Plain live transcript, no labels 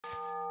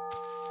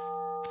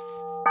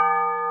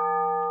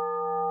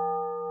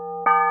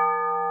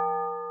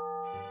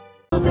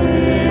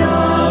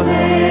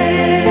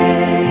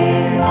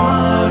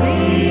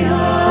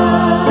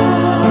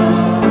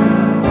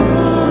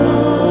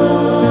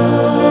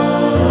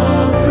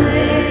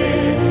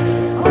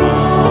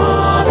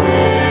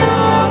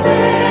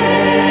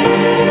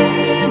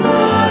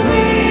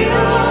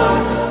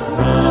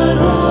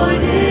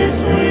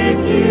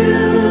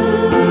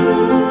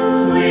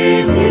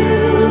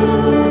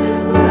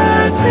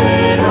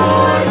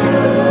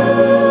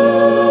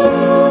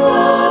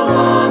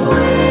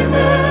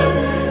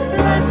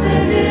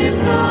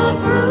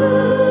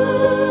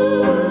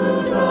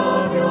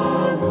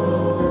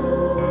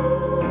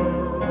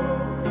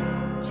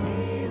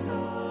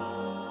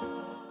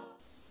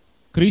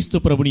క్రీస్తు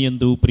ప్రభుని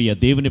యందు ప్రియ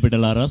దేవుని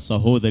బిడ్డలారా,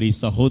 సహోదరి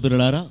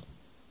సహోదరులారా,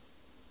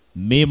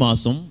 మే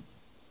మాసం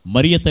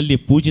మరియ తల్లి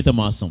పూజిత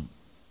మాసం.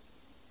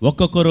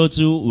 ఒక్కొక్క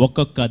రోజు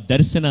ఒక్కొక్క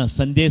దర్శన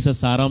సందేశ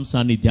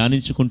సారాంశాన్ని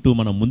ధ్యానించుకుంటూ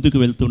మనం ముందుకు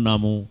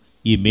వెళ్తున్నాము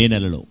ఈ మే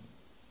నెలలో.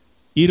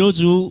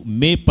 ఈరోజు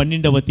మే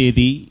 12వ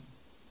తేదీ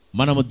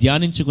మనము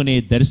ధ్యానించుకునే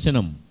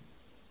దర్శనం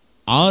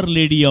ఆర్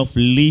లేడీ ఆఫ్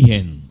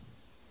లీహెన్,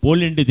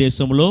 పోలెండ్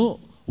దేశంలో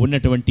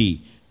ఉన్నటువంటి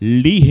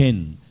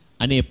లీహెన్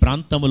అనే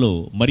ప్రాంతంలో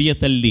మరియ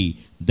తల్లి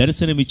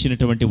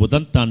దర్శనమిచ్చినటువంటి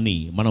ఉదంతాన్ని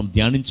మనం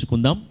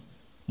ధ్యానించుకుందాం.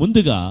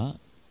 ముందుగా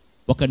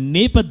ఒక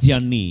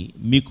నేపథ్యాన్ని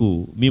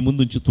మీ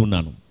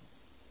ముందుంచుతున్నాను.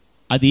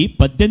 అది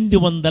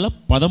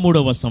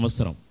 1813వ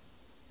సంవత్సరం.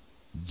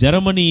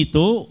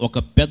 జర్మనీతో ఒక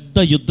పెద్ద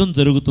యుద్ధం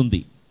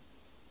జరుగుతుంది.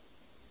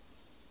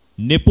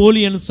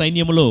 నెపోలియన్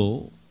సైన్యంలో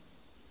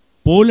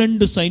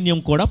పోలండ్ సైన్యం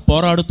కూడా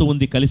పోరాడుతూ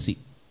ఉంది కలిసి.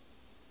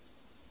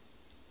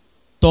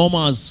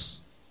 థోమాస్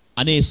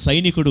అనే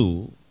సైనికుడు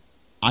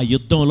ఆ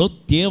యుద్ధంలో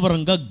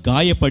తీవ్రంగా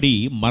గాయపడి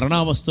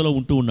మరణావస్థలో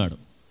ఉంటూ ఉన్నాడు.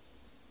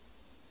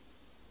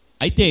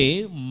 అయితే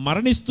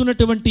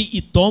మరణిస్తున్నటువంటి ఈ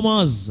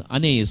థోమాస్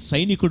అనే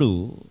సైనికుడు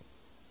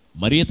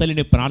మరియ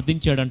తల్లిని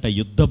ప్రార్థించాడంట.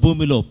 యుద్ధ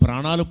భూమిలో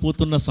ప్రాణాలు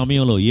పోతున్న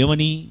సమయంలో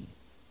ఏమని,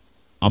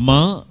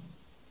 అమ్మా,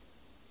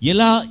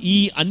 ఇలా ఈ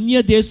అన్య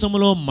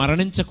దేశంలో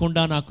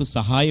మరణించకుండా నాకు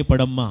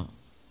సహాయపడమ్మా.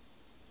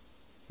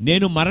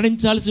 నేను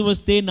మరణించాల్సి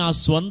వస్తే నా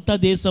స్వంత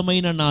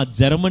దేశమైన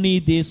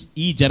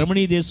ఈ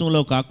జర్మనీ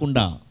దేశంలో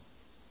కాకుండా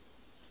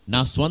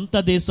నా స్వంత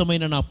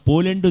దేశమైన నా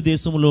పోలెండ్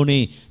దేశంలోనే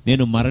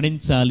నేను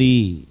మరణించాలి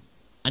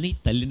అని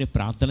తల్లిని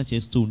ప్రార్థన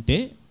చేస్తూ ఉంటే,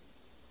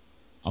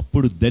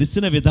 అప్పుడు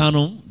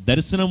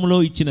దర్శనంలో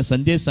ఇచ్చిన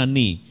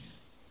సందేశాన్ని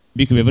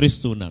మీకు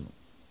వివరిస్తూ ఉన్నాను.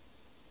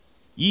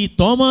 ఈ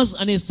థోమాస్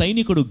అనే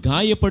సైనికుడు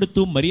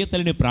గాయపడుతూ మరియ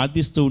తల్లిని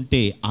ప్రార్థిస్తూ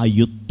ఉంటే, ఆ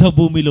యుద్ధ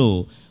భూమిలో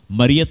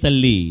మరియ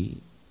తల్లి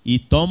ఈ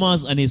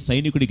థోమాస్ అనే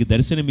సైనికుడికి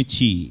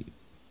దర్శనమిచ్చి,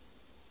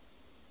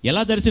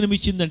 ఎలా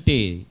దర్శనమిచ్చిందంటే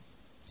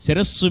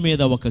శిరస్సు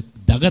మీద ఒక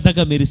దగదగ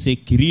మెరిసే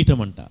కిరీటం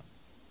అంట.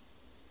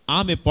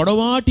 ఆమె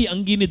పొడవాటి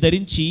అంగీని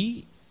ధరించి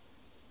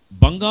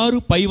బంగారు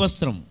పై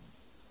వస్త్రం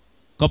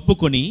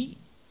కప్పుకొని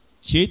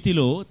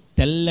చేతిలో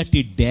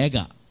తెల్లటి డేగ.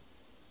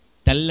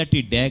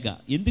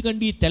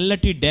 ఎందుకండి ఈ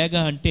తెల్లటి డేగ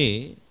అంటే,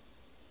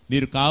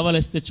 మీరు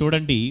కావలిస్తే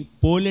చూడండి,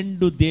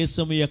 పోలెండ్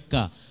దేశం యొక్క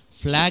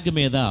ఫ్లాగ్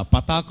మీద,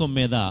 పతాకం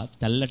మీద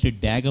తెల్లటి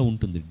డేగ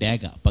ఉంటుంది.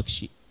 డేగ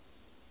పక్షి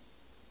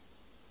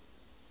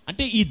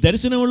అంటే ఈ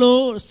దర్శనంలో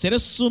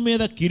శిరస్సు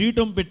మీద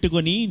కిరీటం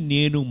పెట్టుకొని,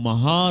 నేను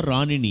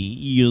మహారాణిని,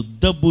 ఈ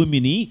యుద్ధ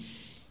భూమిని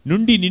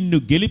నుండి నిన్ను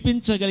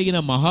గెలిపించగలిగిన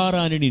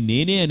మహారాణిని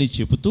నేనే అని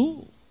చెబుతూ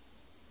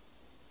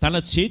తన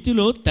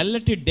చేతిలో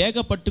తెల్లటి డేగ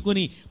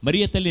పట్టుకొని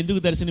మరియ తల్లి ఎందుకు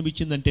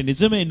దర్శనమిచ్చిందంటే,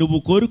 నిజమే, నువ్వు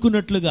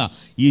కోరుకున్నట్లుగా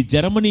ఈ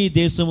జర్మనీ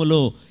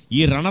దేశంలో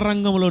ఈ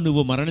రణరంగంలో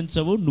నువ్వు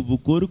మరణించవు, నువ్వు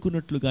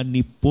కోరుకున్నట్లుగా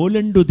నీ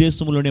పోలెండు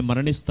దేశంలోనే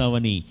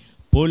మరణిస్తావని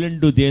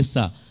పోలెండు దేశ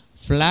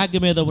ఫ్లాగ్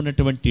మీద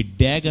ఉన్నటువంటి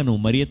డేగను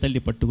మరియ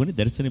తల్లి పట్టుకొని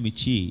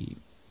దర్శనమిచ్చి,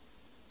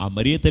 ఆ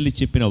మరియ తల్లి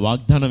చెప్పిన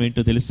వాగ్దానం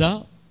ఏంటో తెలుసా?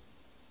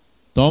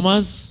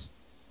 థోమాస్,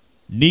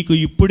 నీకు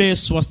ఇప్పుడే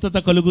స్వస్థత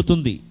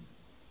కలుగుతుంది.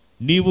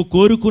 నీవు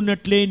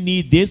కోరుకున్నట్లే నీ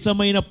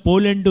దేశమైన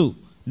పోలెండు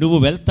నువ్వు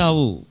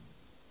వెళ్తావు.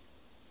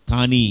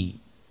 కానీ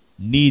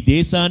నీ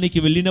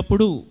దేశానికి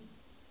వెళ్ళినప్పుడు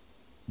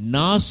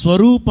నా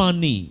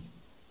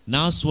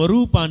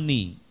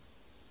స్వరూపాన్ని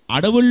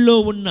అడవుల్లో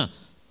ఉన్న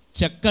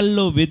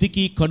చెక్కల్లో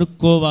వెతికి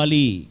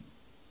కనుక్కోవాలి.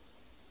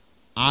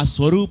 ఆ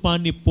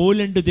స్వరూపాన్ని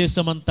పోలెండ్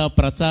దేశమంతా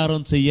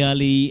ప్రచారం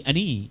చెయ్యాలి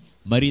అని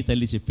మరియ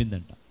తల్లి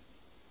చెప్పిందంట.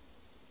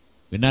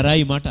 విన్నారా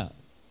ఈ మాట?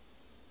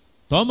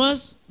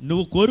 థోమాస్,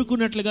 నువ్వు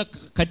కోరుకున్నట్లుగా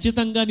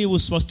ఖచ్చితంగా నీవు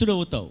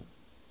స్వస్థుడవుతావు.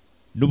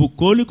 నువ్వు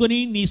కోలుకొని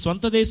నీ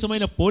సొంత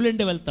దేశమైన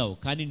పోలెండ్ వెళ్తావు.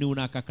 కానీ నువ్వు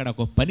నాకు అక్కడ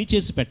ఒక పని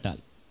చేసి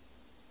పెట్టాలి.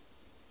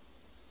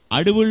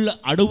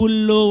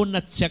 అడవుల్లో ఉన్న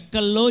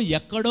చెక్కల్లో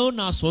ఎక్కడో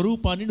నా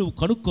స్వరూపాన్ని నువ్వు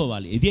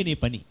కనుక్కోవాలి. ఇదే నీ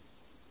పని.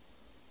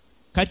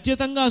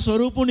 ఖచ్చితంగా ఆ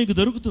స్వరూపం నీకు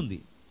దొరుకుతుంది.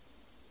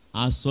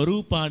 ఆ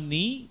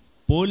స్వరూపాన్ని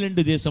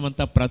పోలెండ్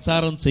దేశమంతా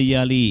ప్రచారం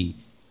చెయ్యాలి.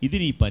 ఇది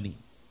నీ పని.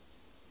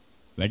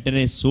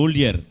 వెంటనే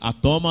ఆ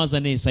థోమాస్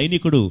అనే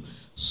సైనికుడు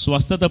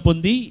స్వస్థత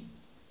పొంది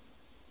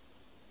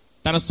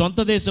తన సొంత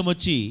దేశం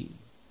వచ్చి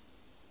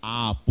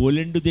ఆ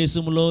పోలెండ్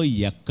దేశంలో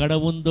ఎక్కడ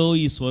ఉందో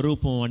ఈ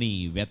స్వరూపం అని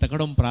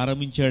వెతకడం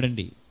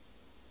ప్రారంభించాడండి.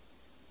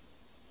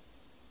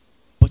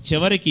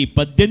 చివరికి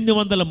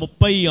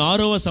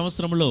 1836వ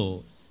సంవత్సరంలో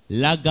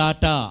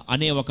లగాటా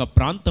అనే ఒక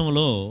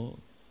ప్రాంతంలో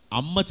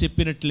అమ్మ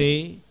చెప్పినట్లే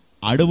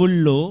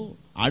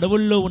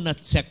అడవుల్లో ఉన్న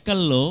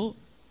చెక్కల్లో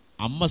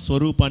అమ్మ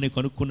స్వరూపాన్ని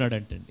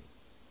కనుక్కున్నాడంటండి.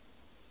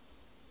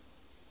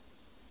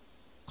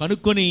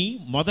 కనుక్కొని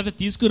మొదట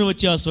తీసుకుని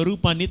వచ్చి ఆ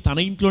స్వరూపాన్ని తన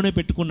ఇంట్లోనే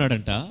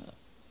పెట్టుకున్నాడంట.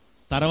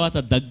 తర్వాత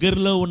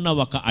దగ్గరలో ఉన్న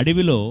ఒక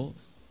అడవిలో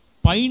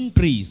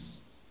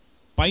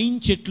పైన్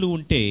చెట్లు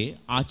ఉంటే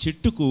ఆ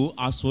చెట్టుకు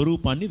ఆ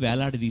స్వరూపాన్ని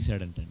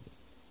వేలాడదీశాడంటండి.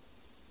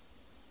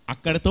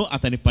 అక్కడతో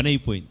అతని పని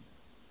అయిపోయింది.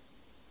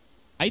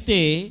 అయితే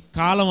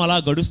కాలం అలా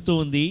గడుస్తూ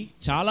ఉంది.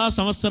 చాలా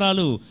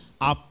సంవత్సరాలు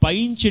ఆ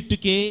పైన్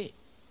చెట్టుకే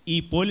ఈ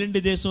పోలెండ్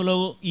దేశంలో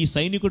ఈ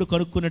సైనికుడు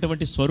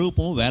కనుక్కున్నటువంటి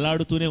స్వరూపం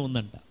వేలాడుతూనే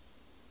ఉందంట.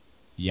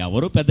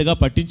 ఎవరు పెద్దగా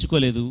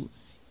పట్టించుకోలేదు.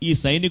 ఈ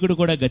సైనికుడు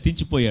కూడా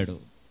గతించిపోయాడు,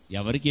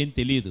 ఎవరికేం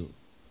తెలియదు.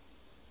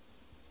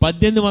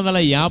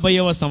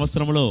 1850వ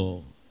సంవత్సరంలో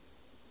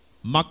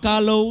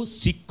మకాలో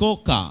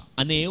సిక్కోకా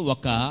అనే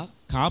ఒక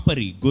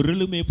కాపరి,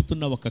 గొర్రెలు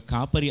మేపుతున్న ఒక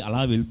కాపరి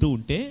అలా వెళ్తూ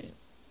ఉంటే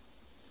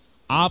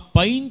ఆ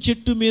పైన్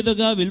చెట్టు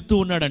మీదుగా వెళ్తూ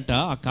ఉన్నాడంట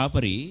ఆ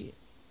కాపరి.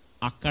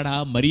 అక్కడ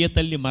మరియ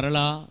తల్లి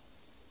మరలా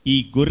ఈ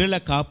గొర్రెల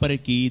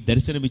కాపరికి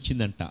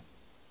దర్శనమిచ్చిందంట.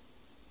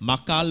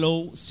 మకాలో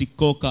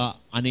సిక్కోకా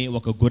అనే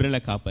ఒక గొర్రెల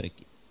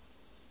కాపరికి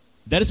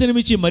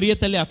దర్శనమిచ్చి మరియ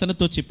తల్లి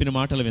అతనితో చెప్పిన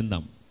మాటలు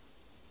విందాం.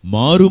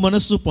 మారు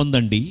మనస్సు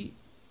పొందండి,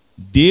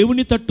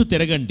 దేవుని తట్టు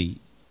తిరగండి,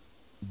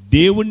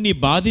 దేవుణ్ణి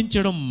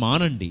బాధించడం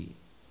మానండి,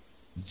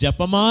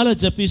 జపమాల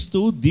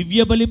జపిస్తూ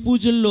దివ్య బలి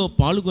పూజల్లో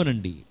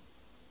పాల్గొనండి,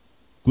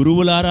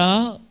 గురువులారా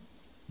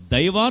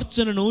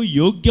దైవార్చనను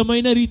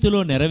యోగ్యమైన రీతిలో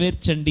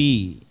నెరవేర్చండి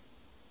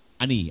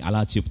అని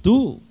అలా చెప్తూ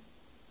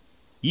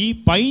ఈ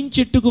పైన్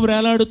చెట్టుకు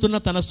వేలాడుతున్న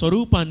తన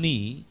స్వరూపాన్ని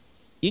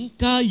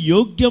ఇంకా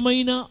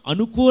యోగ్యమైన,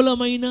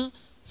 అనుకూలమైన,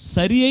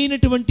 సరి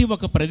అయినటువంటి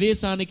ఒక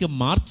ప్రదేశానికి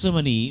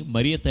మార్చమని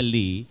మరియ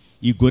తల్లి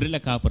ఈ గొర్రెల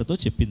కాపరితో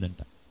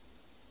చెప్పిందంట.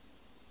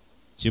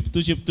 చెప్తూ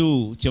చెప్తూ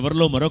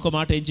చివరిలో మరొక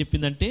మాట ఏం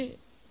చెప్పిందంటే,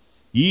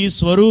 ఈ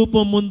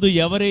స్వరూపం ముందు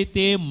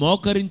ఎవరైతే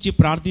మోకరించి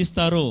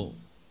ప్రార్థిస్తారో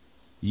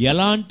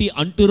ఎలాంటి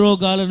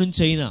అంటురోగాల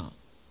నుంచైనా,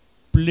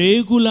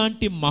 ప్లేగు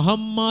లాంటి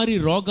మహమ్మారి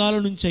రోగాల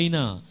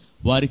నుంచైనా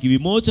వారికి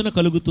విమోచన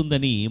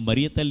కలుగుతుందని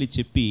మరియ తల్లి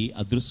చెప్పి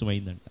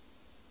అదృశ్యమైందంట.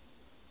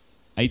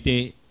 అయితే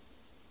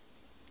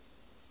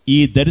ఈ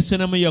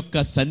దర్శనం యొక్క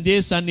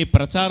సందేశాన్ని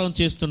ప్రచారం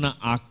చేస్తున్న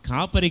ఆ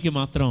కాపరికి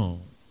మాత్రం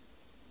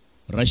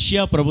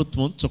రష్యా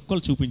ప్రభుత్వం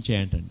చుక్కలు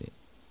చూపించాయంటండి.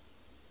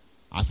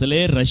 అసలే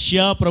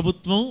రష్యా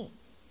ప్రభుత్వం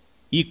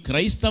ఈ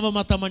క్రైస్తవ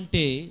మతం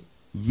అంటే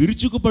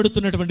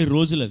విరుచుకుపడుతున్నటువంటి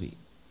రోజులవి.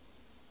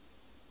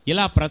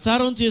 ఇలా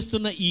ప్రచారం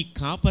చేస్తున్న ఈ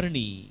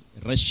కాపరిని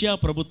రష్యా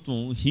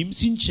ప్రభుత్వం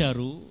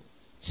హింసించారు,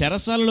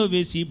 చెరసాలలో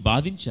వేసి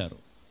బాధించారు.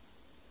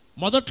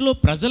 మొదట్లో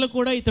ప్రజలు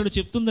కూడా ఇతడు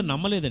చెప్తుంది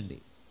నమ్మలేదండి.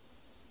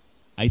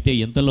 అయితే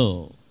ఇంతలో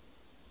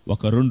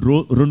ఒక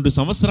రెండు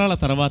సంవత్సరాల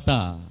తర్వాత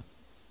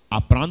ఆ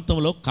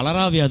ప్రాంతంలో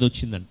కలరా వ్యాధి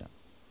వచ్చిందంట.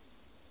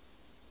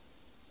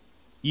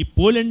 ఈ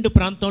పోలెండ్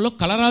ప్రాంతంలో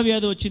కలరా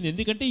వ్యాధి వచ్చింది.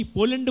 ఎందుకంటే ఈ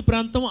పోలెండ్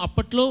ప్రాంతం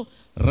అప్పట్లో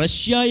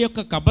రష్యా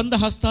యొక్క కబంధ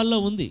హస్తాల్లో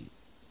ఉంది.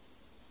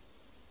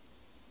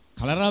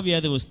 కలరా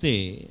వ్యాధి వస్తే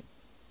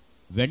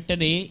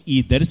వెంటనే ఈ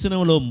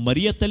దర్శనంలో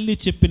మరియ తల్లి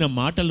చెప్పిన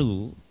మాటలు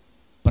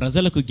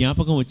ప్రజలకు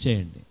జ్ఞాపకం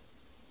వచ్చాయండి.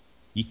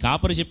 ఈ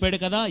కాపరి చెప్పాడు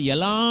కదా,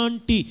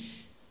 ఎలాంటి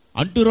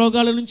అంటు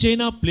రోగాల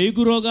నుంచైనా,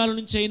 ప్లేగు రోగాల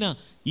నుంచైనా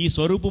ఈ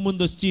స్వరూపం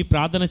ముందు వచ్చి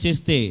ప్రార్థన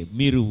చేస్తే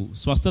మీరు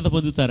స్వస్థత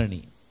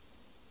పొందుతారని.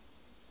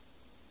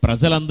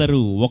 ప్రజలందరూ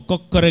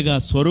ఒక్కొక్కరుగా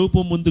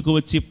స్వరూపం ముందుకు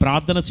వచ్చి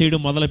ప్రార్థన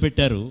చేయడం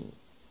మొదలుపెట్టారు.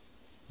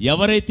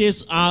 ఎవరైతే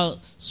ఆ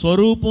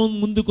స్వరూపం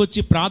ముందుకు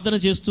వచ్చి ప్రార్థన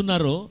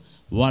చేస్తున్నారో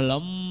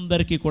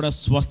వాళ్ళందరికీ కూడా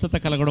స్వస్థత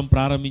కలగడం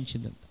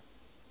ప్రారంభించిందంట.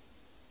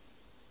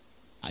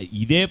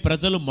 ఇదే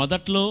ప్రజలు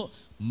మొదట్లో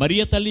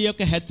మరియ తల్లి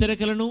యొక్క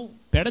హెచ్చరికలను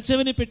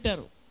పెడచెవిని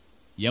పెట్టారు.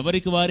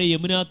 ఎవరికి వారే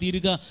యమునా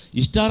తీరుగా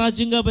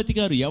ఇష్టారాజ్యంగా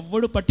బతికారు.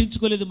 ఎవ్వడు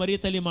పట్టించుకోలేదు మరియ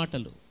తల్లి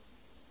మాటలు.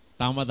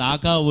 తమ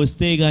దాకా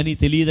వస్తే గాని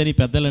తెలియదని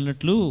పెద్దలు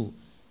అన్నట్లు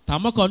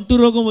తమకు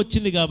అంటురోగం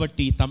వచ్చింది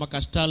కాబట్టి తమ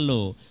కష్టాల్లో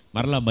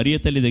మరలా మరియ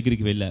తల్లి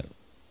దగ్గరికి వెళ్ళారు.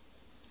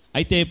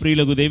 అయితే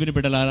ప్రియులకు దేవుని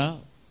బిడ్డలారా,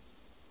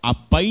 ఆ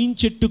పైన్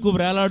చెట్టుకు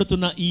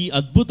వేలాడుతున్న ఈ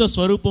అద్భుత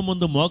స్వరూపం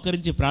ముందు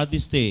మోకరించి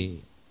ప్రార్థిస్తే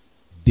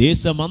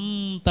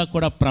దేశమంతా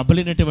కూడా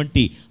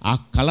ప్రబలినటువంటి ఆ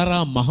కలరా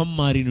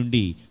మహమ్మారి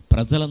నుండి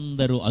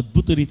ప్రజలందరూ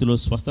అద్భుత రీతిలో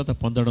స్వస్థత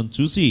పొందడం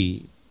చూసి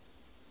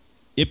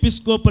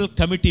ఎపిస్కోపల్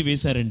కమిటీ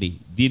వేశారండి.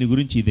 దీని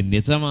గురించి ఇది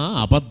నిజమా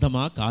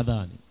అబద్ధమా కాదా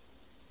అని.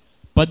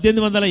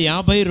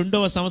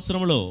 1852వ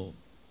సంవత్సరంలో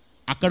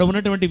అక్కడ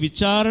ఉన్నటువంటి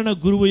విచారణ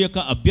గురువు యొక్క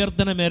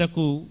అభ్యర్థన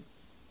మేరకు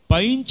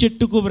పైన్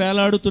చెట్టుకు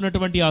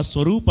వేలాడుతున్నటువంటి ఆ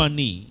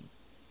స్వరూపాన్ని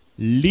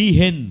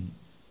లీహెన్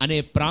అనే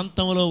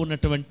ప్రాంతంలో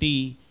ఉన్నటువంటి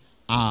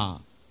ఆ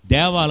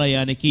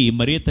దేవాలయానికి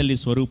మరియ తల్లి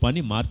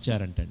స్వరూపాన్ని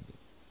మార్చారంటండి.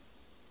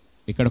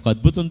 ఇక్కడ ఒక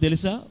అద్భుతం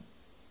తెలుసా?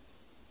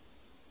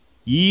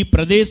 ఈ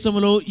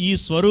ప్రదేశంలో ఈ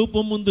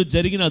స్వరూపం ముందు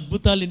జరిగిన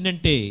అద్భుతాలు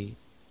ఎన్నంటే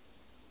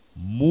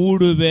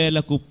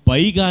 3000కు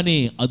పైగానే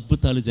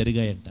అద్భుతాలు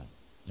జరిగాయంట.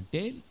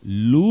 అంటే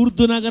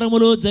లూర్దు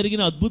నగరంలో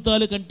జరిగిన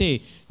అద్భుతాల కంటే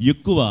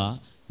ఎక్కువ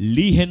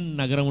లీహెన్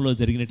నగరంలో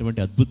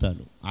జరిగినటువంటి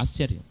అద్భుతాలు.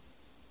 ఆశ్చర్యం.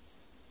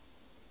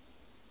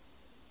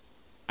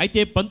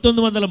 అయితే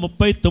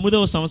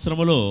 1939వ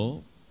సంవత్సరంలో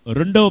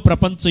రెండవ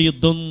ప్రపంచ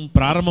యుద్ధం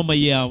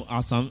ప్రారంభమయ్యే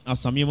ఆ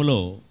సమయంలో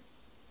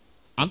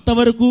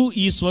అంతవరకు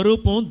ఈ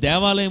స్వరూపం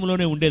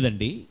దేవాలయంలోనే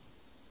ఉండేదండి.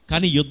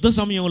 కానీ యుద్ధ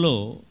సమయంలో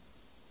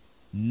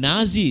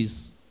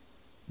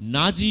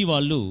నాజీ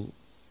వాళ్ళు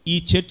ఈ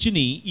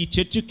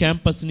చర్చ్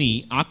క్యాంపస్ని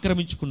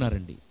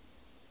ఆక్రమించుకున్నారండి.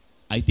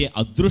 అయితే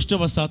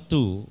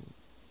అదృష్టవశాత్తు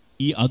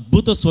ఈ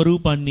అద్భుత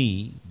స్వరూపాన్ని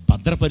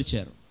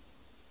భద్రపరిచారు.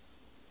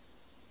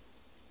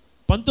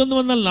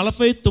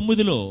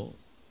 1949లో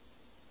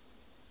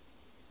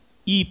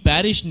ఈ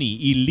ప్యారిష్ని,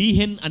 ఈ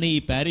లీహెన్ అనే ఈ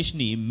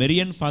ప్యారిష్ని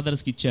మెరియన్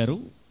ఫాదర్స్కి ఇచ్చారు.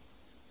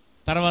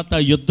 తర్వాత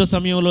యుద్ధ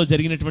సమయంలో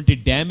జరిగినటువంటి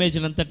డ్యామేజ్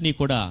అంతటినీ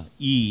కూడా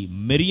ఈ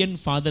మెరియన్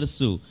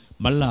ఫాదర్స్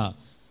మళ్ళా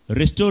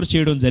రెస్టోర్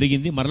చేయడం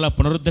జరిగింది, మరలా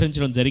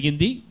పునరుద్ధరించడం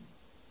జరిగింది.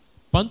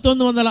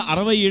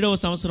 1967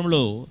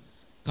 సంవత్సరంలో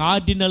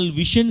కార్డినల్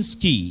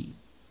విషన్స్కి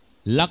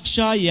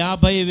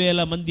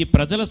 150,000 మంది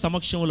ప్రజల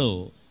సమక్షంలో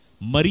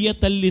మరియ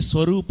తల్లి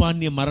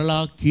స్వరూపాన్ని మరలా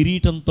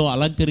కిరీటంతో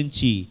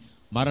అలంకరించి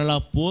మరలా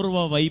పూర్వ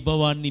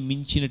వైభవాన్ని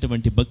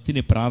మించినటువంటి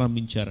భక్తిని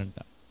ప్రారంభించారంట.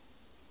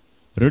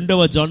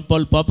 రెండవ జాన్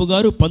పాల్ పాపు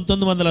గారు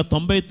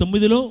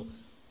 1999లో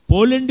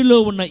పోలెండ్లో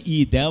ఉన్న ఈ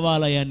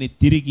దేవాలయాన్ని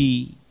తిరిగి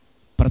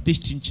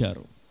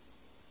ప్రతిష్ఠించారు.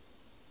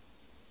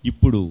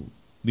 ఇప్పుడు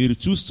మీరు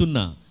చూస్తున్న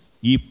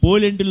ఈ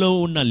పోలెండ్లో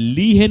ఉన్న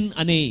లీహెన్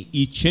అనే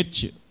ఈ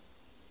church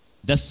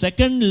the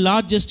second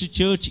largest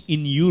church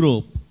in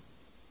Europe.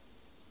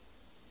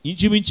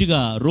 ఇంచుమించుగా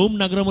రోమ్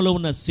నగరంలో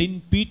ఉన్న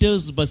సెయింట్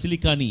పీటర్స్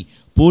బసిలికాని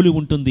పోలి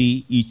ఉంటుంది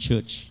ఈ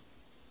చర్చ్.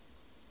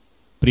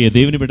 ప్రియ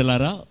దేవుని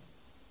బిడ్డలారా,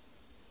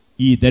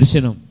 ఈ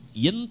దర్శనం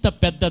ఎంత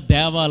పెద్ద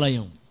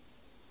దేవాలయం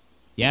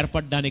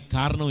ఏర్పడడానికి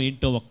కారణం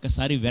ఏంటో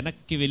ఒక్కసారి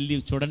వెనక్కి వెళ్ళి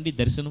చూడండి.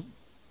 దర్శనం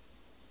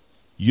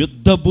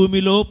యుద్ధ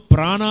భూమిలో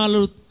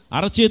ప్రాణాలు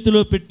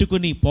అరచేతిలో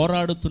పెట్టుకుని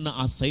పోరాడుతున్న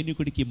ఆ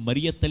సైనికుడికి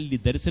మరియ తల్లి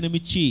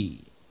దర్శనమిచ్చి,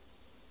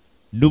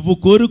 నువ్వు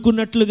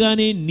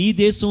కోరుకున్నట్లుగానే నీ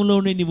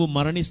దేశంలోనే నువ్వు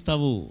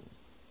మరణిస్తావు,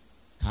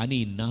 కానీ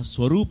నా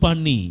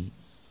స్వరూపాన్ని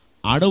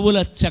అడవుల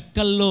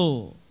చెక్కల్లో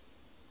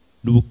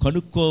నువ్వు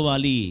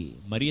కనుక్కోవాలి.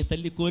 మరియ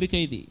తల్లి కోరిక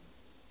ఇది.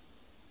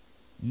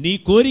 నీ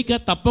కోరిక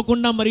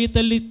తప్పకుండా మరియ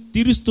తల్లి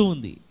తీరుస్తూ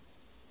ఉంది.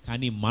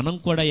 కానీ మనం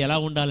కూడా ఎలా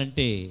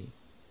ఉండాలంటే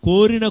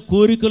కోరిన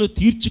కోరికలు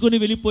తీర్చుకొని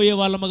వెళ్ళిపోయే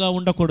వాళ్ళముగా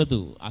ఉండకూడదు.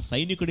 ఆ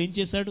సైనికుడు ఏం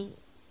చేశాడు?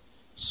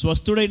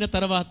 స్వస్థుడైన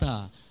తర్వాత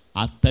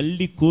ఆ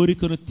తల్లి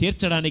కోరికను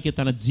తీర్చడానికి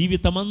తన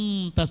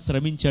జీవితమంతా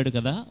శ్రమించాడు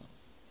కదా.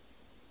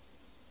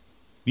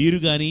 మీరు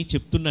కానీ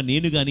చెప్తున్న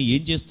నేను కానీ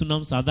ఏం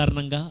చేస్తున్నాం?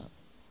 సాధారణంగా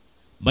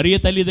మరియ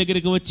తల్లి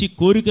దగ్గరికి వచ్చి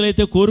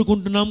కోరికలైతే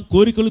కోరుకుంటున్నాం,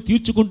 కోరికలు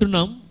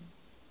తీర్చుకుంటున్నాం.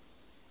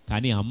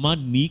 కానీ అమ్మా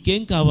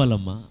నీకేం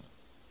కావాలమ్మా,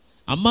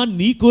 అమ్మా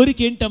నీ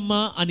కోరిక ఏంటమ్మా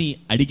అని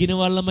అడిగిన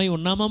వాళ్ళమై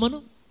ఉన్నామా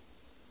మనం?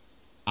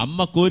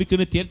 అమ్మ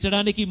కోరికను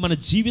తీర్చడానికి మన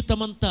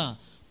జీవితమంతా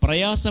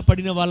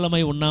ప్రయాసపడిన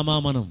వాళ్ళమై ఉన్నామా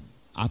మనం?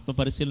 ఆత్మ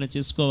పరిశీలన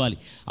చేసుకోవాలి.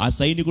 ఆ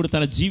సైనికుడు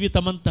తన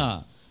జీవితమంతా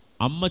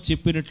అమ్మ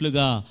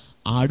చెప్పినట్లుగా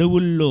ఆ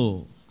అడవుల్లో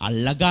ఆ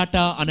లగాట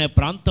అనే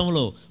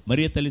ప్రాంతంలో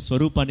మరియ తల్లి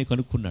స్వరూపాన్ని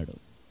కనుక్కున్నాడు.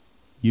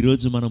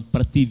 ఈరోజు మనం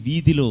ప్రతి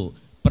వీధిలో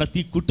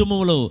ప్రతి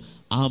కుటుంబంలో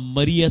ఆ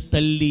మరియ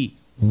తల్లి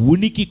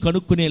ఉనికి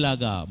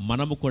కనుక్కునేలాగా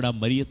మనము కూడా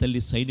మరియ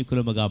తల్లి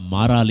సైనికులముగా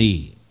మారాలి.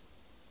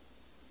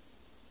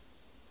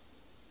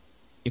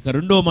 ఇక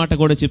రెండో మాట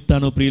కూడా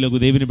చెప్తాను ప్రియులకు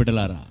దేవుని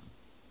బిడ్డలారా.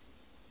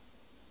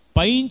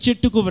 పైన్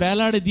చెట్టుకు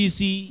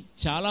వేలాడదీసి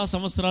చాలా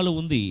సంవత్సరాలు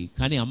ఉంది,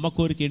 కానీ అమ్మ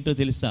కోరిక ఏంటో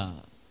తెలుసా?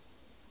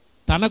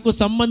 తనకు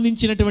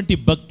సంబంధించినటువంటి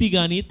భక్తి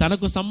కానీ,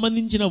 తనకు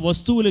సంబంధించిన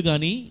వస్తువులు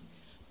కానీ,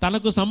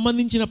 తనకు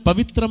సంబంధించిన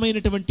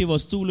పవిత్రమైనటువంటి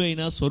వస్తువులు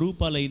అయినా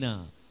స్వరూపాలైనా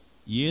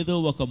ఏదో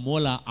ఒక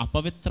మూల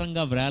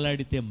అపవిత్రంగా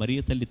వేలాడితే మరియ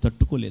తల్లి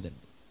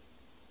తట్టుకోలేదండి.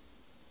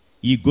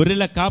 ఈ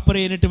గొర్రెల కాపరి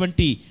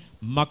అయినటువంటి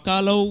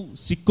మకాలో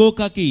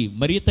సిక్కోకాకి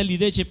మరియ తల్లి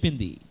ఇదే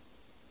చెప్పింది,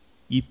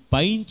 ఈ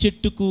పైన్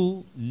చెట్టుకు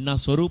నా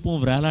స్వరూపం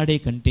వేలాడే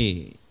కంటే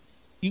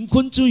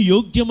ఇంకొంచెం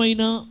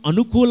యోగ్యమైన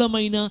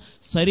అనుకూలమైన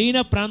సరైన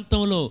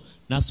ప్రాంతంలో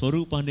నా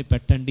స్వరూపాన్ని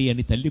పెట్టండి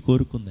అని తల్లి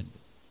కోరుకుందండి.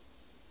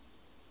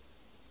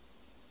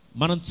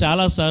 మనం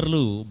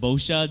చాలాసార్లు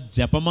బహుశా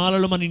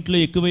జపమాలలు మన ఇంట్లో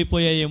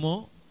ఎక్కువైపోయాయేమో,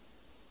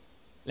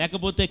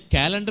 లేకపోతే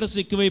క్యాలెండర్స్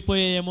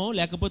ఎక్కువైపోయాయేమో,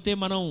 లేకపోతే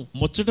మనం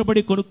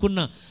ముచ్చటపడి కొనుక్కున్న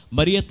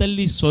మరియ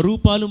తల్లి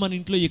స్వరూపాలు మన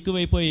ఇంట్లో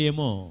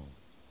ఎక్కువైపోయాయేమో.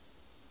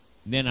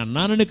 నేను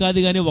అన్నానని కాదు,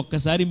 కానీ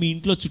ఒక్కసారి మీ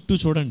ఇంట్లో చుట్టూ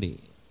చూడండి.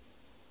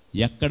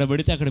 ఎక్కడ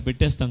పడితే అక్కడ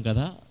పెట్టేస్తాం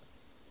కదా,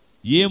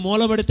 ఏ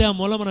మూల పడితే ఆ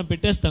మూల మనం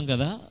పెట్టేస్తాం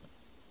కదా.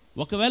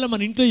 ఒకవేళ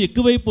మన ఇంట్లో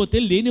ఎక్కువైపోతే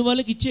లేని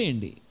వాళ్ళకి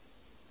ఇచ్చేయండి.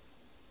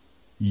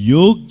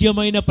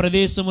 యోగ్యమైన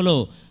ప్రదేశంలో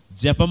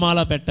జపమాల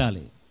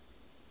పెట్టాలి.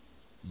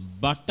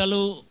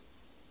 బట్టలు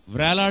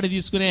వేలాడి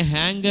తీసుకునే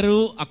హ్యాంగరు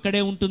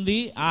అక్కడే ఉంటుంది,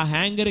 ఆ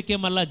హ్యాంగర్కే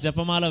మళ్ళా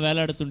జపమాల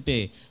వేలాడుతుంటే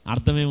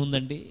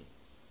అర్థమేముందండి?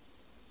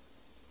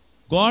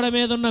 గోడ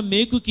మీద ఉన్న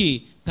మేకుకి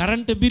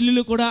కరెంటు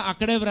బిల్లులు కూడా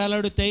అక్కడే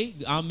వేలాడుతాయి,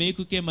 ఆ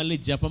మేకుకే మళ్ళీ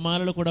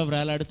జపమాలలు కూడా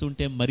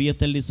వేలాడుతుంటే మరియ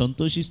తల్లి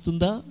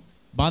సంతోషిస్తుందా,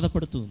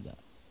 బాధపడుతుందా?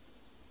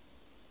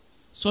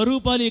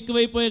 స్వరూపాలు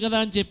ఎక్కువైపోయాయి కదా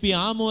అని చెప్పి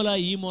ఆ మూల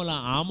ఈ మూల,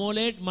 ఆ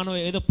మూలే మనం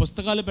ఏదో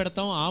పుస్తకాలు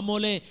పెడతాం, ఆ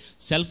మూలే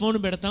సెల్ ఫోన్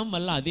పెడతాం,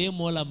 మళ్ళీ అదే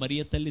మూల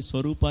మరియ తల్లి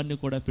స్వరూపాన్ని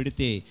కూడా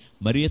పెడితే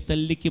మరియ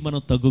తల్లికి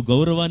మనం తగు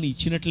గౌరవాన్ని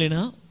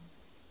ఇచ్చినట్లేనా?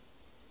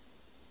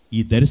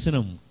 ఈ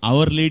దర్శనం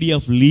అవర్ లేడీ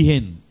ఆఫ్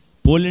లీహెన్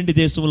పోలెండ్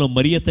దేశంలో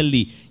మరియ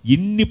తల్లి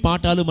ఇన్ని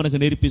పాఠాలు మనకు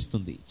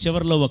నేర్పిస్తుంది.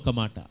 చివరిలో ఒక్క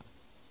మాట,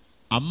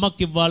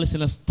 అమ్మకి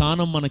ఇవ్వాల్సిన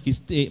స్థానం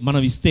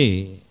మనం ఇస్తే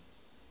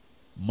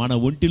మన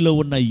ఒంటిలో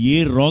ఉన్న ఏ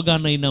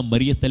రోగాన్నైనా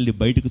మరియ తల్లి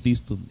బయటకు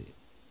తీస్తుంది.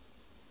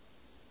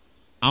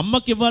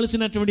 అమ్మకి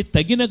ఇవ్వాల్సినటువంటి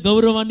తగిన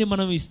గౌరవాన్ని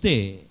మనం ఇస్తే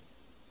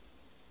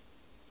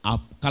ఆ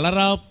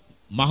కలరా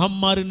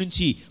మహమ్మారి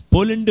నుంచి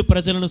పోలెండ్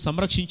ప్రజలను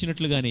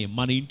సంరక్షించినట్లుగానే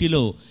మన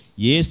ఇంటిలో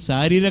ఏ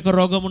శారీరక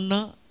రోగమున్నా,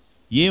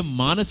 ఏ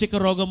మానసిక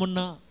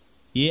రోగమున్నా,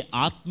 ఏ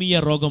ఆత్మీయ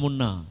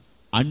రోగమున్నా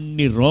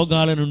అన్ని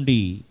రోగాల నుండి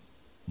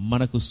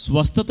మనకు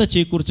స్వస్థత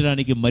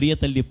చేకూర్చడానికి మరియ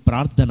తల్లి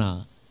ప్రార్థన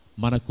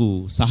మనకు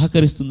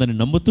సహకరిస్తుందని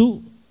నమ్ముతూ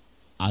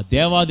ఆ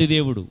దేవాది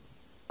దేవుడు,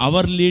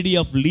 అవర్ లేడీ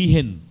ఆఫ్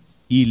లీహెన్,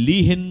 ఈ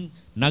లీహెన్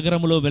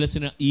నగరములో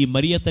వెలసిన ఈ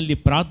మరియ తల్లి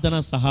ప్రార్థన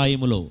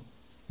సహాయములో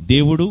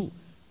దేవుడు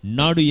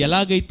నాడు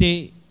ఎలాగైతే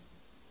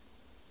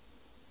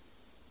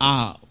ఆ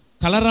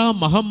కలరా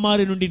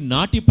మహమ్మారి నుండి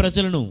నాటి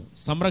ప్రజలను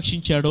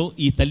సంరక్షించాడో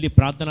ఈ తల్లి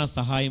ప్రార్థనా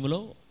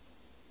సహాయములో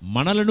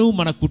మనలను,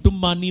 మన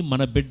కుటుంబాన్ని,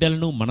 మన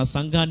బిడ్డలను, మన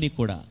సంఘాన్ని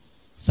కూడా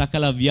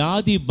సకల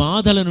వ్యాధి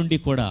బాధల నుండి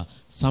కూడా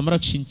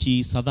సంరక్షించి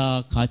సదా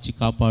కాచి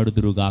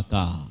కాపాడుదురుగాక.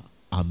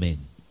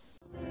 ఆమేన్.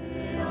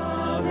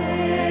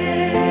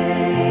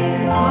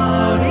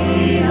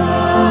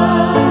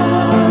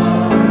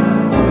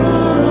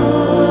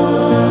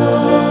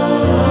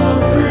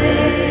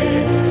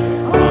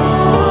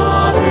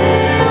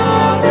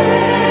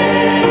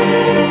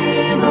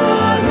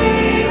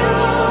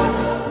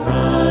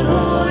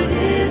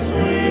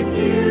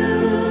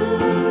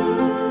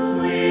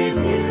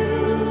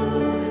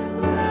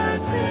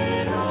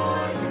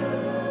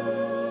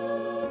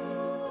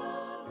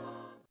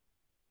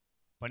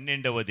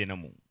 పన్నెండవ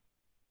దినము.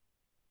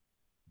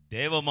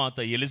 దేవమాత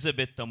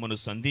ఎలిజబెత్తమ్మను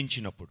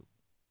సంధించినప్పుడు.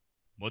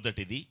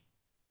 మొదటిది,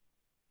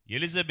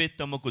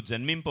 ఎలిజబెత్తమ్మకు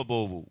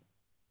జన్మింపబోవు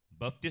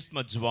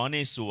బప్తిస్మ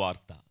జ్వానేసు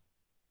వార్త.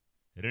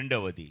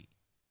 రెండవది,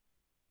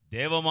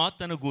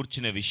 దేవమాతను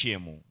గూర్చిన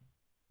విషయము.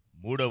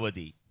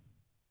 మూడవది,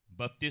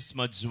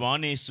 బప్తిస్మ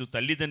జ్వానేసు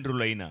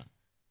తల్లిదండ్రులైన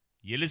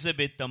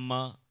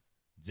ఎలిజబెత్తమ్మ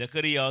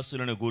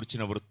జకరియాసులను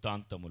గూర్చిన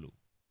వృత్తాంతములు.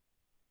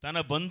 తన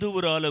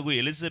బంధువురాలగు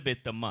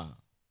ఎలిజబెత్తమ్మ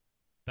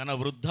తన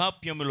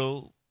వృద్ధాప్యములో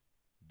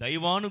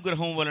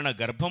దైవానుగ్రహం వలన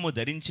గర్భము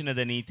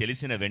ధరించినదని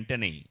తెలిసిన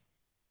వెంటనే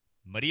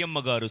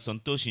మరియమ్మగారు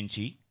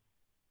సంతోషించి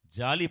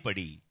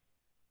జాలిపడి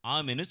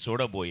ఆమెను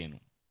చూడబోయెను.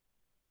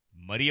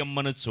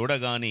 మరియమ్మను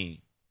చూడగానే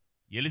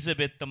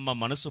ఎలిజబెత్తమ్మ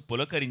మనసు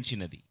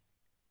పులకరించినది.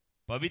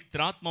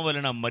 పవిత్రాత్మ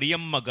వలన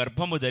మరియమ్మ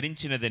గర్భము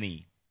ధరించినదని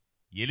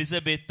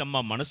ఎలిజబెత్తమ్మ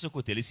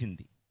మనసుకు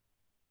తెలిసింది.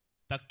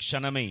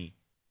 తక్షణమే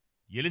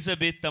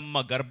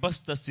ఎలిజబెత్తమ్మ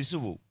గర్భస్థ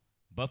శిశువు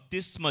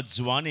బప్తిస్మ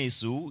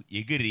జ్వానేసు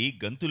ఎగిరి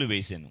గంతులు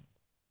వేసెను.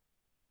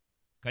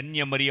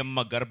 కన్య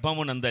మరియమ్మ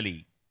గర్భమునందలి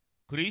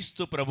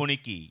క్రీస్తు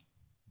ప్రభునికి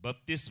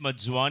బప్తిస్మ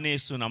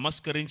జ్వానేసు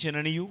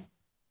నమస్కరించెననియు,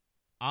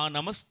 ఆ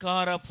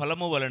నమస్కార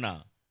ఫలము వలన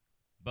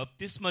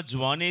బప్తిస్మ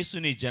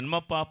జ్వానేసుని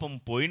జన్మపాపం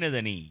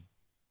పోయినదని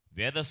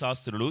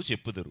వేదశాస్త్రులు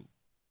చెప్పుదురు.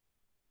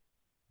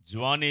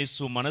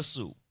 జ్వానేసు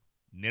మనస్సు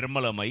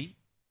నిర్మలమై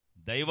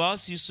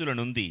దైవాశీస్సుల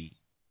నుండి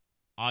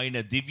ఆయన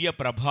దివ్య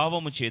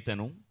ప్రభావము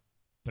చేతను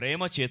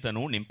ప్రేమ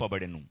చేతను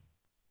నింపబడెను.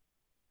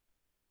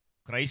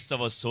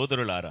 క్రైస్తవ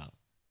సోదరులారా,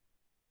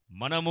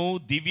 మనము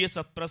దివ్య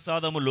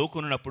సత్ప్రసాదము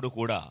లోకొనున్నప్పుడు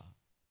కూడా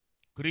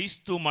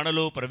క్రీస్తు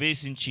మనలో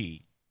ప్రవేశించి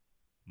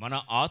మన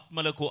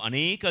ఆత్మలకు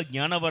అనేక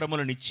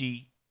జ్ఞానవరములనిచ్చి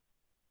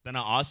తన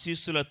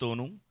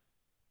ఆశీస్సులతోనూ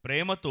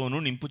ప్రేమతోనూ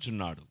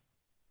నింపుచున్నాడు.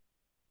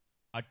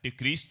 అట్టి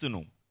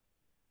క్రీస్తును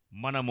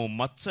మనము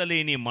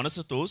మచ్చలేని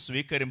మనసుతో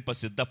స్వీకరింప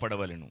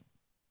సిద్ధపడవలెను.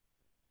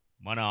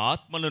 మన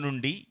ఆత్మల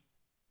నుండి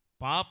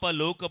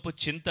పాపలోకపు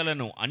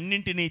చింతలను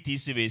అన్నింటినీ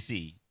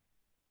తీసివేసి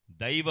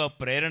దైవ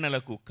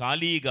ప్రేరణలకు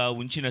ఖాళీగా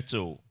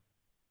ఉంచినచో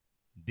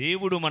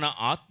దేవుడు మన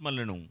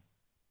ఆత్మలను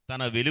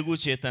తన వెలుగు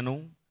చేతను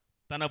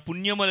తన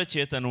పుణ్యముల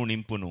చేతను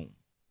నింపును.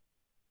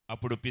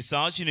 అప్పుడు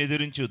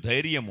పిశాచినెదిరించు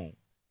ధైర్యము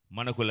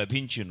మనకు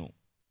లభించును.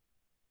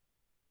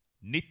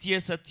 నిత్య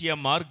సత్య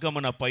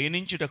మార్గమున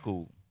పయనించుటకు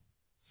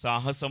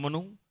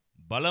సాహసమును,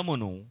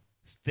 బలమును,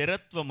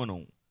 స్థిరత్వమును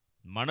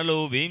మనలో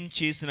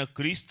వేంచేసిన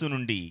క్రీస్తు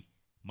నుండి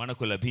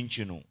మనకు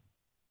లభించును.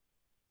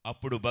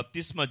 అప్పుడు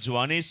బప్తిస్మ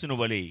జ్వానేసును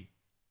వలె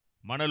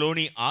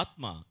మనలోని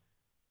ఆత్మ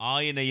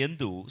ఆయన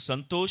యందు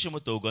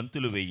సంతోషముతో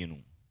గంతులు వేయును.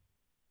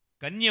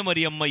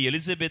 కన్యమరియమ్మ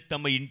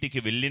ఎలిజబెత్తమ్మ ఇంటికి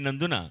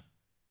వెళ్ళినందున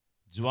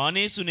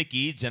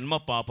జ్వానేసునికి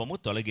జన్మపాపము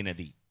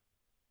తొలగినది.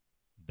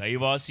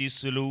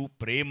 దైవాశీస్సులు,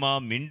 ప్రేమ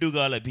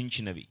మెండుగా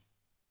లభించినవి.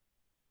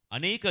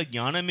 అనేక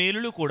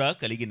జ్ఞానమేలులు కూడా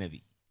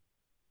కలిగినవి.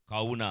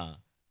 కావున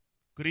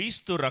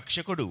క్రీస్తు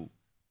రక్షకుడు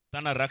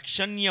తన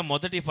రక్షణ్య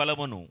మొదటి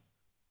ఫలమును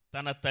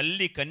తన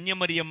తల్లి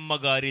కన్యమరియమ్మ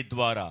గారి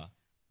ద్వారా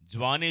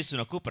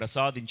జ్వానేసునకు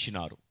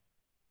ప్రసాదించినారు.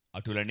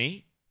 అటులనే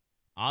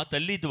ఆ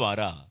తల్లి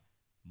ద్వారా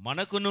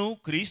మనకును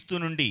క్రీస్తు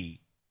నుండి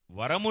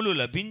వరములు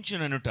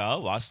లభించుననుట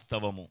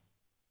వాస్తవము.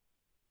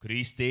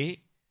 క్రీస్తే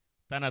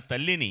తన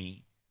తల్లిని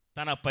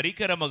తన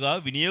పరికరముగా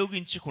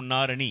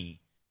వినియోగించుకున్నారని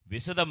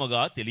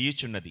విశదముగా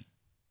తెలియచున్నది.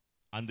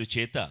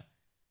 అందుచేత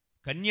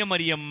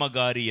కన్యమరియమ్మ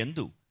గారి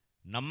యందు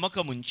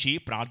నమ్మకముంచి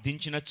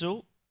ప్రార్థించినచో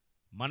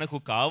మనకు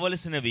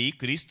కావలసినవి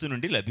క్రీస్తు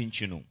నుండి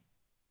లభించును.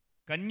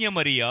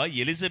 కన్యమరియ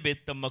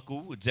ఎలిజబెత్తమ్మకు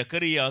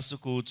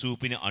జకరియాసుకు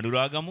చూపిన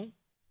అనురాగము,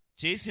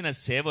 చేసిన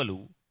సేవలు,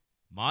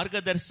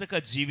 మార్గదర్శక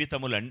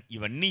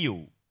ఇవన్నీయు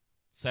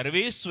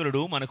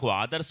సర్వేశ్వరుడు మనకు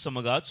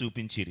ఆదర్శముగా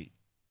చూపించిరి.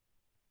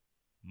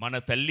 మన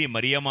తల్లి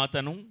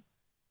మరియమాతను,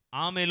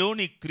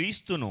 ఆమెలోని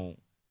క్రీస్తును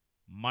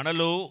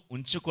మనలో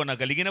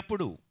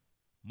ఉంచుకొనగలిగినప్పుడు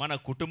మన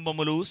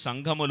కుటుంబములు,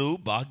 సంఘములు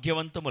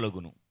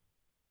భాగ్యవంతములగును.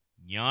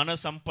 జ్ఞాన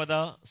సంపద,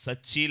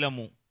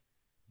 సచ్చీలము,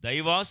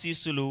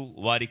 దైవాశీస్సులు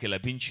వారికి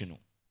లభించును.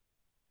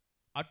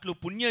 అట్లు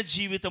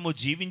పుణ్యజీవితము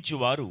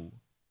జీవించువారు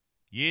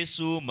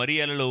యేసు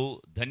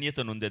మరియలలో ధన్యత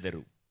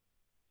నొందెదరు.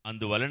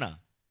 అందువలన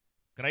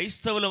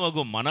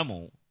క్రైస్తవులమగు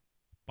మనము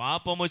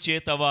పాపము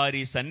చేత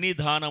వారి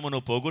సన్నిధానమును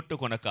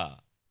పోగొట్టుకొనక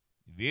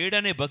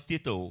వేడనే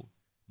భక్తితో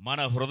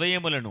మన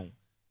హృదయములను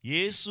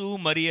యేసు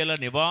మరియల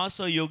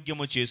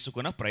నివాసయోగ్యము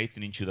చేసుకున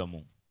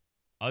ప్రయత్నించుదము.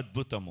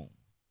 అద్భుతము.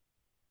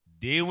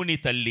 దేవుని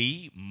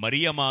తల్లి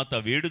మరియమాత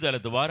వేడుదల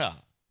ద్వారా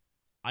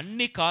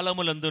అన్ని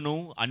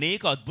కాలములందునూ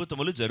అనేక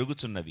అద్భుతములు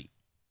జరుగుచున్నవి.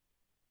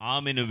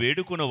 ఆమెను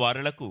వేడుకున్న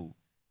వారలకు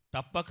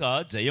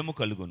తప్పక జయము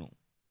కలుగును.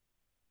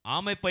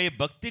 ఆమెపై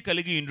భక్తి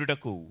కలిగి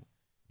ఇండుటకు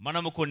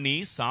మనము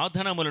కొన్ని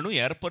సాధనములను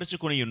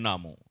ఏర్పరచుకుని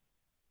ఉన్నాము.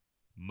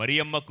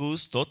 మరియమ్మకు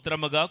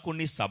స్తోత్రముగా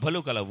కొన్ని సభలు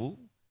కలవు.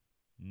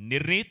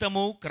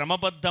 నిర్ణీతము,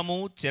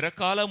 క్రమబద్ధము,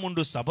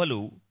 చిరకాలముండు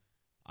సభలు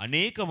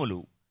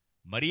అనేకములు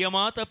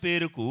మరియమాత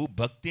పేరుకు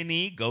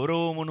భక్తిని,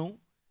 గౌరవమును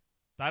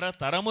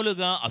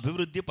తరతరములుగా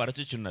అభివృద్ధి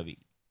పరచుచున్నవి.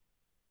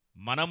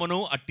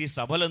 మనమును అట్టి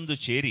సభలందు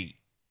చేరి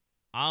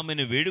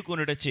ఆమెను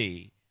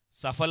వేడుకొనుటచే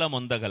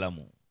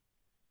సఫలమొందగలము.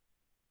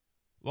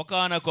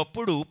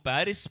 ఒకానొకప్పుడు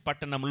ప్యారిస్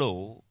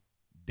పట్టణంలో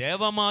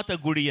దేవమాత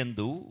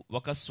గుడియందు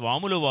ఒక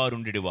స్వాముల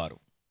వారుండివారు.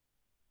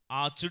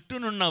 ఆ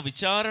చుట్టూనున్న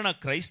విచారణ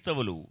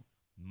క్రైస్తవులు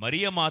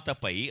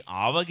మరియమాతపై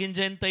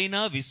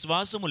ఆవగింజంతైనా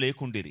విశ్వాసము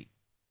లేకుండిరి.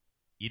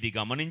 ఇది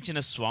గమనించిన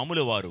స్వాముల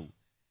వారు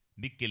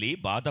మిక్కిలి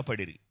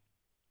బాధపడిరి.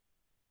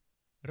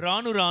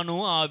 రాను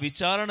రాను ఆ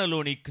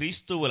విచారణలోని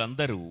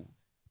క్రీస్తువులందరూ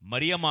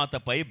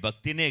మరియమాతపై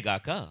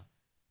భక్తినేగాక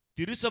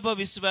తిరుసభ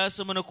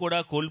విశ్వాసమును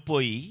కూడా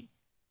కోల్పోయి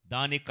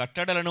దాని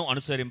కట్టడలను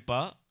అనుసరింప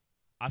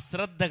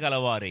అశ్రద్ధ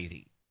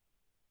గలవారైరి.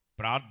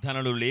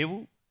 ప్రార్థనలు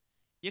లేవు.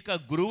 ఇక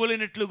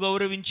గురువులనెట్లు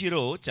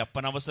గౌరవించిరో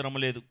చెప్పనవసరం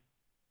లేదు.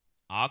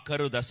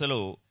 ఆఖరు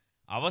దశలో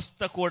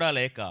అవస్థ కూడా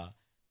లేక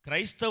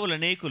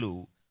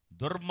క్రైస్తవులనేకులు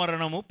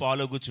దుర్మరణము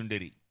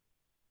పాలొగుచుండిరి.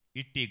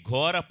 ఇట్టి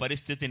ఘోర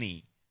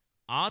పరిస్థితిని,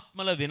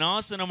 ఆత్మల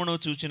వినాశనమును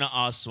చూచిన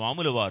ఆ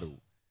స్వాముల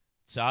వారు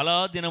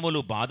చాలా దినములు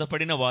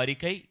బాధపడిన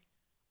వారికై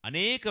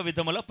అనేక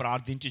విధముల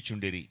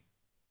ప్రార్థించుచుండిరి.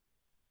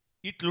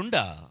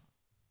 ఇట్లుండా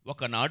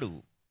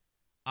ఒకనాడు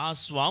ఆ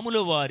స్వాముల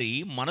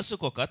వారి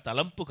మనసుకొక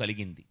తలంపు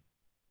కలిగింది.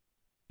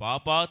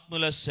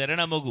 పాపాత్ముల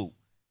శరణమగు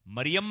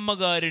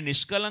మరియమ్మగారి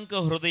నిష్కలంక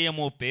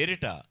హృదయము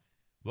పేరిట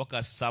ఒక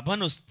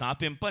సభను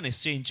స్థాపింప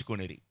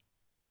నిశ్చయించుకొనిరి.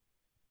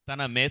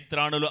 తన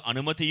మేత్రాణుల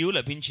అనుమతియు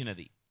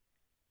లభించినది.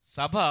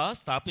 సభ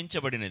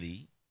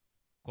స్థాపించబడినది.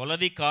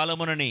 కొలది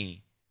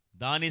కాలముననే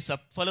దాని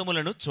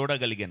సత్ఫలములను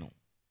చూడగలిగెను.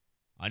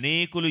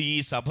 అనేకులు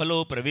ఈ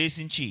సభలో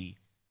ప్రవేశించి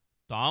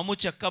తాము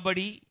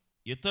చెక్కబడి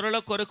ఇతరుల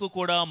కొరకు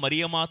కూడా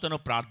మరియమాతను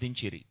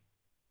ప్రార్థించిరి.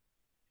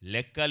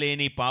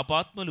 లెక్కలేని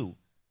పాపాత్ములు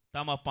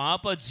తమ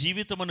పాప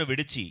జీవితమును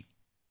విడిచి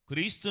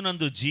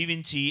క్రీస్తునందు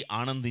జీవించి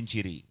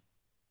ఆనందించిరి.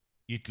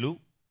 ఇట్లు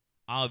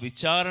ఆ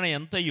విచారణ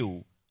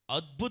ఎంతయు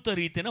అద్భుత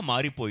రీతిన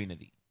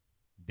మారిపోయినది.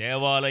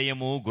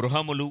 దేవాలయము,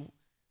 గృహములు,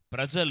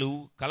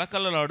 ప్రజలు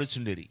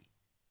కలకలలాడుచుండిరి.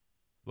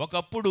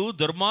 ఒకప్పుడు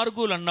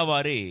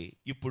దుర్మార్గులన్నవారే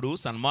ఇప్పుడు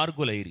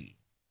సన్మార్గులైరి.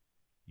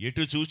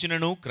 ఎటు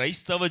చూచినను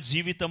క్రైస్తవ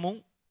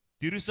జీవితము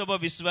తిరుసభ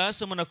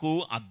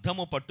విశ్వాసమునకు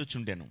అద్దము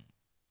పట్టుచుండెను.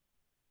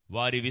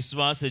 వారి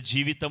విశ్వాస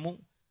జీవితము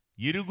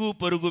ఇరుగు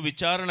పొరుగు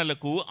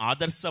విచారణలకు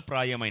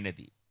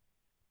ఆదర్శప్రాయమైనది.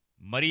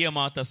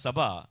 మరియమాత సభ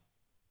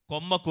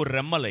కొమ్మకు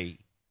రెమ్మలై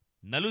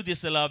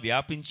నలుదిశలా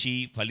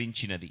వ్యాపించి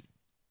ఫలించినది.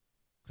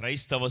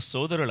 క్రైస్తవ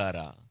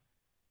సోదరులారా,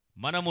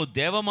 మనము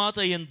దేవమాత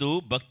యందు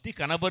భక్తి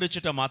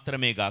కనబరుచుట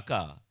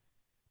మాత్రమేగాక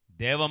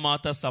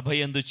దేవమాత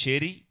సభయందు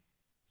చేరి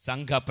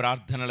సంఘ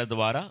ప్రార్థనల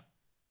ద్వారా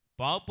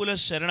పాపుల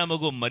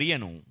శరణమగు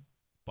మరియను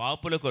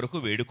పాపుల కొరకు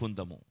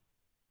వేడుకుందము.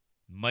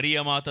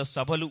 మరియమాత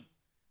సభలు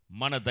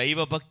మన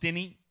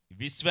దైవభక్తిని,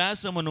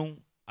 విశ్వాసమును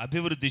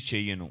అభివృద్ధి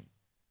చేయును.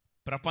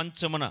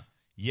 ప్రపంచమున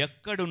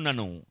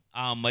ఎక్కడున్నను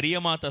ఆ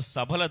మరియమాత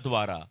సభల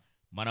ద్వారా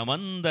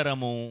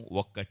మనమందరము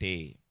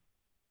ఒక్కటే.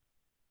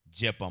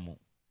 జపము.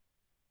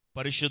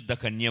 పరిశుద్ధ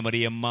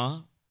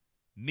కన్యమరియమ్మ,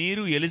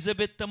 మీరు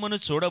ఎలిజబెత్తమ్మను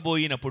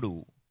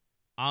చూడబోయినప్పుడు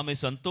ఆమె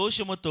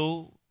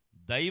సంతోషముతో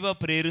దైవ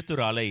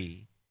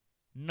ప్రేరితురాలై,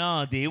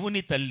 నా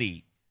దేవుని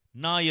తల్లి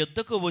నా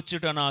యొద్దకు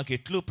వచ్చుట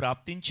నాకెట్లు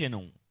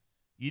ప్రాప్తించెను,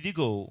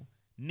 ఇదిగో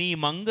నీ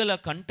మంగళ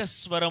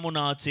కంఠస్వరము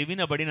నా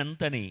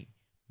చెవినబడినంతనే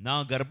నా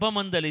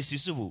గర్భమందలి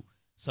శిశువు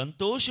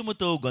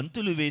సంతోషముతో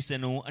గంతులు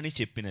వేసెను అని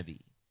చెప్పినది.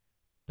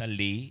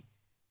 తల్లి,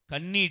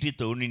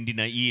 కన్నీటితో నిండిన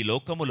ఈ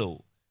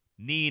లోకములో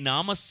నీ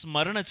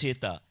నామస్మరణ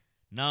చేత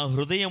నా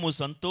హృదయము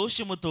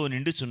సంతోషముతో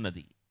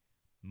నిండుచున్నది.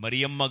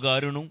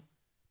 మరియమ్మగారును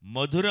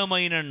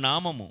మధురమైన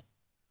నామము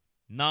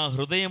నా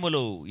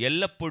హృదయములో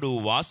ఎల్లప్పుడూ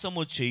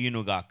వాసము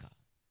చేయునుగాక.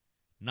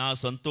 నా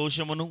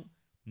సంతోషమును,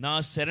 నా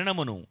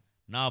శరణమును,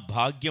 నా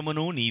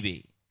భాగ్యమును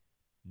నీవే.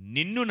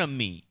 నిన్ను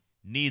నమ్మి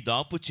నీ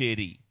దాపు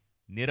చేరి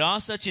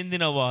నిరాశ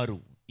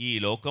చెందినవారు ఈ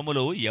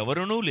లోకములో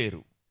ఎవరునూ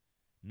లేరు.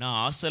 నా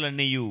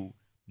ఆశలన్నీయు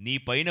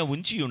నీపైన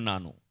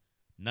ఉంచియున్నాను.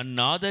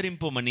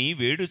 నన్నాదరింపుమని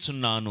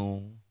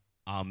వేడుచున్నాను.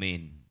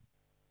 ఆమెన్.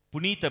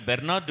 పునీత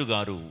బెర్నార్డు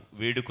గారు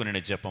వేడుకొనిన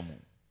జపము.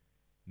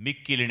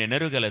 మిక్కిలి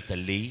నెనరుగల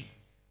తల్లి,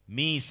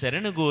 మీ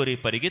శరణుగోరి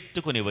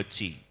పరిగెత్తుకుని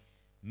వచ్చి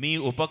మీ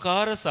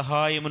ఉపకార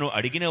సహాయమును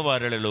అడిగిన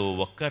వారలలో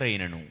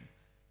ఒక్కరైనను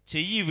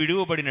చెయ్యి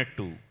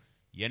విడువబడినట్టు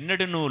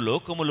ఎన్నడనూ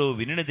లోకములో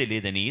వినినది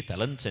లేదని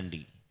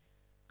తలంచండి.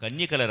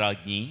 కన్యకల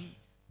రాజ్ఞి,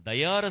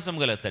 దయారసం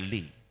గల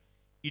తల్లి,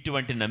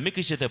 ఇటువంటి నమ్మిక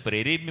చేత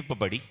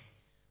ప్రేరేపింపబడి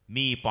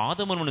మీ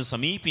పాదములను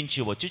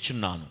సమీపించి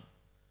వచ్చుచున్నాను.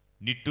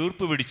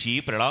 నిట్టూర్పు విడిచి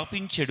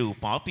ప్రలాపించెడు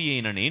పాపి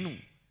అయిన నేను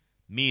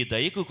మీ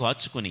దయకు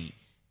కాచుకుని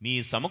మీ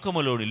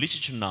సముఖములో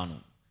నిలుచుచున్నాను.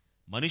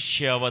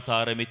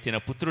 మనుష్యావతారమెత్తిన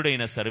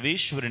పుత్రుడైన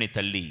సర్వేశ్వరుని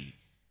తల్లి,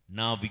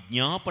 నా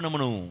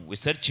విజ్ఞాపనమును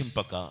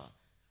విసర్జింపక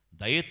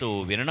దయతో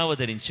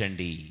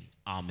విననవదరించండి.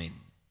 ఆమెన్.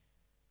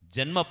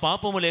 జన్మ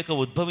పాపము లేక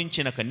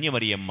ఉద్భవించిన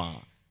కన్యమరియమ్మ,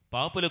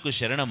 పాపులకు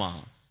శరణమా,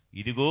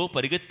 ఇదిగో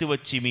పరిగెత్తి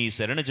వచ్చి మీ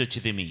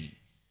శరణజొచ్చితిమి.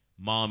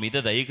 మా మీద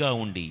దయగా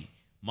ఉండి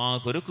మా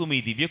కొరకు మీ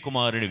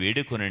దివ్యకుమారుని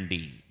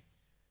వేడుకొనండి.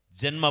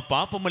 జన్మ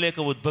పాపము లేక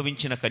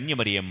ఉద్భవించిన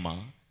కన్యమరియమ్మ,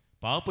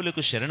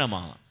 పాపులకు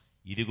శరణమా,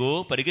 ఇదిగో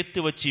పరిగెత్తి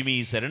వచ్చి మీ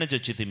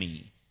శరణజొచ్చితిమి.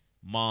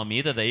 మా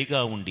మీద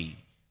దయగా ఉండి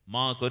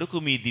మా కొరకు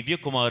మీ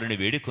దివ్యకుమారుని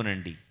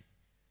వేడుకొనండి.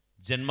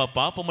 జన్మ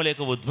పాపము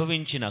లేక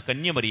ఉద్భవించిన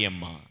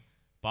కన్యమరియమ్మ,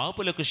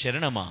 పాపులకు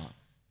శరణమా,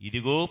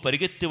 ఇదిగో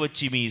పరిగెత్తి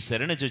వచ్చి మీ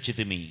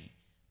శరణజొచ్చితిమి.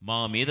 మా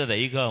మీద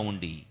దయగా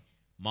ఉండి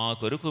మా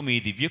కొరకు మీ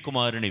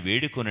దివ్యకుమారుని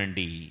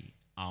వేడుకొనండి.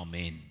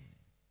 ఆమెన్.